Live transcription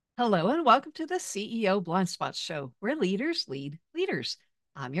Hello and welcome to the CEO Blindspots show, where leaders lead leaders.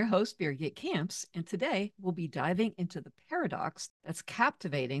 I'm your host, Birgit Kamps, and today we'll be diving into the paradox that's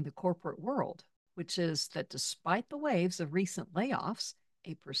captivating the corporate world, which is that despite the waves of recent layoffs,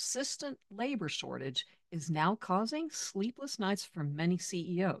 a persistent labor shortage is now causing sleepless nights for many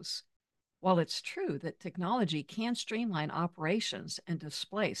CEOs. While it's true that technology can streamline operations and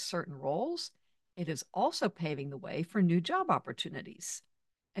displace certain roles, it is also paving the way for new job opportunities.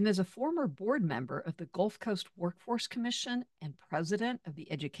 And as a former board member of the Gulf Coast Workforce Commission and president of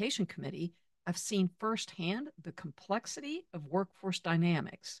the Education Committee, I've seen firsthand the complexity of workforce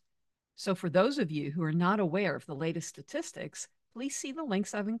dynamics. So, for those of you who are not aware of the latest statistics, please see the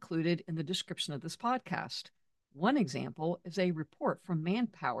links I've included in the description of this podcast. One example is a report from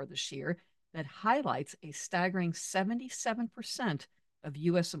Manpower this year that highlights a staggering 77% of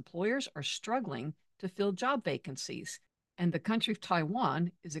U.S. employers are struggling to fill job vacancies, and the country of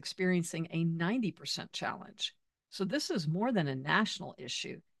Taiwan is experiencing a 90% challenge. So, this is more than a national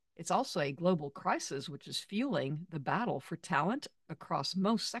issue. It's also a global crisis which is fueling the battle for talent across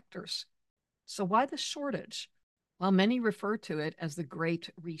most sectors. So, why the shortage? Well, many refer to it as the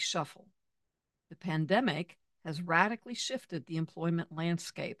Great Reshuffle. The pandemic has radically shifted the employment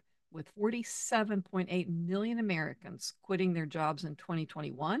landscape, with 47.8 million Americans quitting their jobs in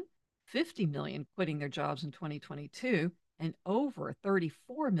 2021, 50 million quitting their jobs in 2022, and over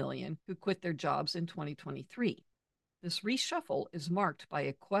 34 million who quit their jobs in 2023. This reshuffle is marked by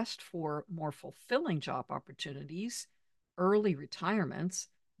a quest for more fulfilling job opportunities, early retirements,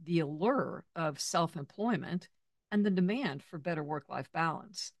 the allure of self employment, and the demand for better work life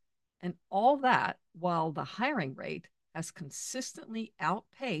balance. And all that while the hiring rate has consistently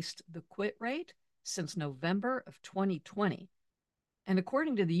outpaced the quit rate since November of 2020. And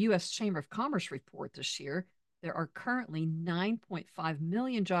according to the U.S. Chamber of Commerce report this year, there are currently 9.5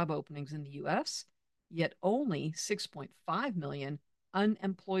 million job openings in the U.S., yet only 6.5 million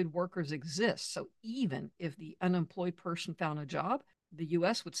unemployed workers exist. So even if the unemployed person found a job, the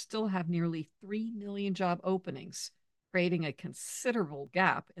U.S. would still have nearly 3 million job openings, creating a considerable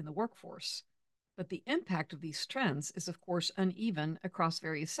gap in the workforce. But the impact of these trends is, of course, uneven across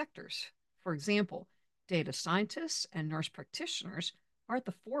various sectors. For example, data scientists and nurse practitioners are at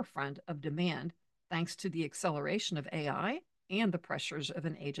the forefront of demand thanks to the acceleration of AI and the pressures of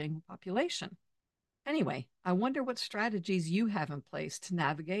an aging population. Anyway, I wonder what strategies you have in place to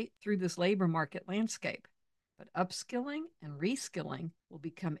navigate through this labor market landscape. But upskilling and reskilling will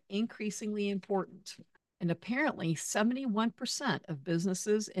become increasingly important. And apparently, 71% of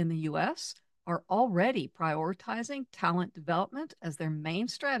businesses in the US are already prioritizing talent development as their main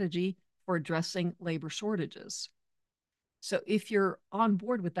strategy for addressing labor shortages. So, if you're on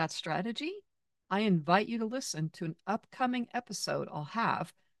board with that strategy, I invite you to listen to an upcoming episode I'll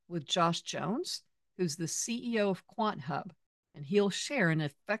have with Josh Jones, who's the CEO of QuantHub, and he'll share an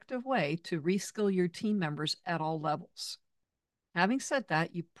effective way to reskill your team members at all levels. Having said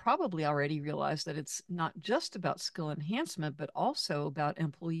that, you probably already realize that it's not just about skill enhancement, but also about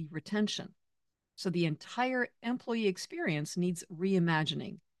employee retention. So the entire employee experience needs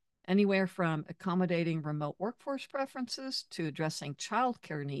reimagining, anywhere from accommodating remote workforce preferences to addressing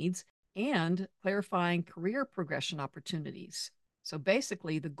childcare needs and clarifying career progression opportunities. So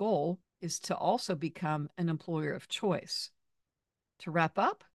basically, the goal is to also become an employer of choice. To wrap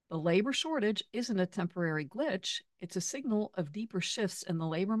up, the labor shortage isn't a temporary glitch, it's a signal of deeper shifts in the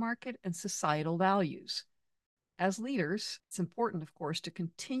labor market and societal values. As leaders, it's important, of course, to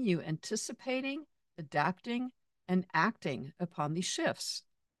continue anticipating, adapting, and acting upon these shifts.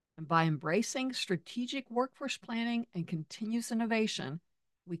 And by embracing strategic workforce planning and continuous innovation,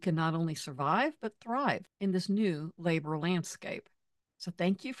 we can not only survive, but thrive in this new labor landscape. So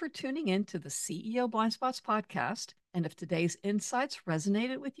thank you for tuning in to the CEO Blindspots podcast. And if today's insights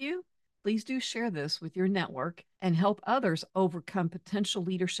resonated with you, please do share this with your network and help others overcome potential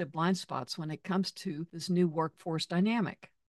leadership blind spots when it comes to this new workforce dynamic.